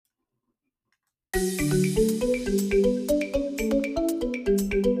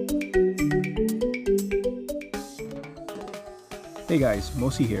guys,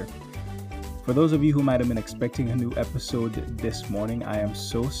 Mosi here. For those of you who might have been expecting a new episode this morning, I am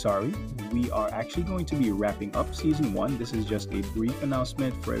so sorry. We are actually going to be wrapping up season one. This is just a brief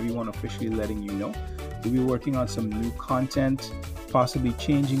announcement for everyone, officially letting you know. We'll be working on some new content, possibly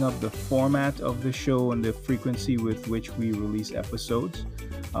changing up the format of the show and the frequency with which we release episodes.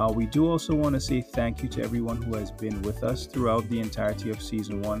 We do also want to say thank you to everyone who has been with us throughout the entirety of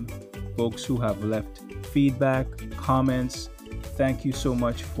season one. Folks who have left feedback, comments. Thank you so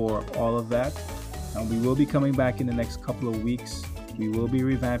much for all of that. And we will be coming back in the next couple of weeks. We will be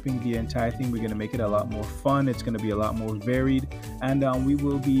revamping the entire thing. We're going to make it a lot more fun. It's going to be a lot more varied. And we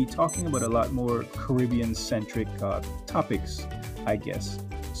will be talking about a lot more Caribbean-centric topics, I guess.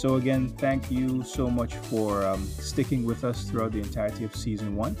 So again, thank you so much for sticking with us throughout the entirety of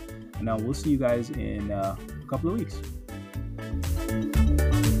season one. And we'll see you guys in a couple of weeks.